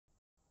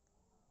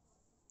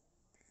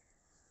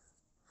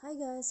Hi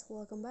guys,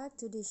 welcome back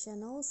to this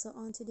channel. So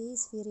on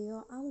today's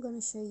video I'm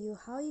gonna show you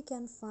how you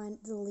can find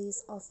the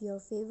list of your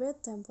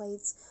favorite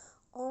templates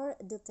or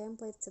the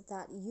templates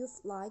that you've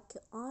liked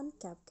on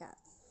CapCut.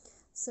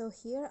 So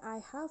here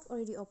I have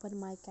already opened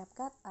my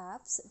CapCut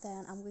apps.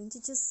 Then I'm going to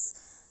just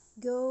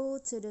go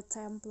to the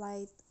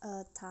template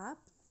tab,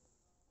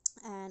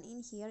 and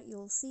in here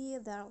you'll see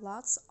there are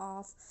lots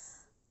of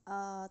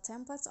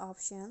templates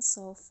options.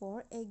 So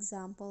for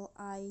example,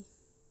 I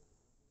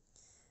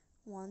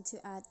want to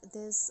add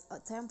this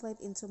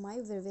template into my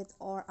Vivid,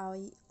 or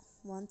I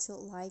want to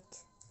like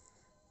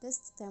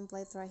this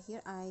template right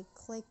here. I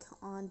click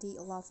on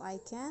the love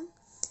icon,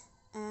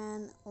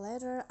 and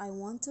later I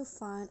want to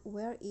find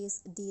where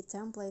is the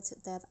template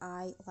that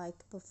I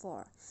liked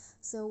before.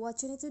 So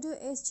what you need to do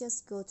is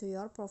just go to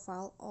your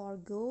profile or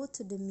go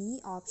to the me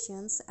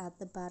options at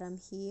the bottom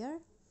here,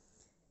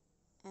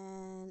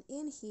 and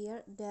in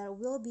here there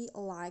will be a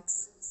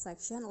likes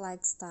section,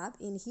 likes tab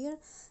in here,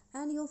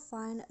 and you'll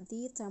find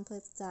the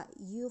templates that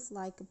you've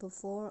liked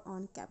before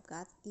on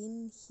CapCut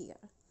in here.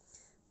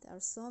 There are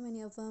so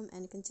many of them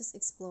and you can just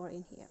explore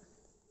in here.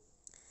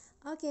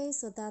 Okay,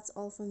 so that's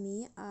all from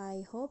me.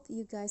 I hope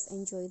you guys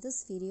enjoyed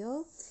this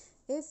video.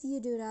 If you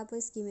do that,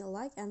 please give me a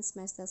like and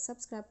smash that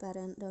subscribe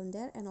button down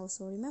there, and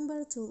also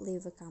remember to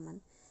leave a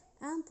comment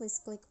and please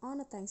click on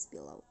the thanks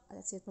below.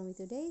 That's it from me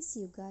today.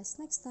 See you guys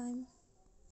next time.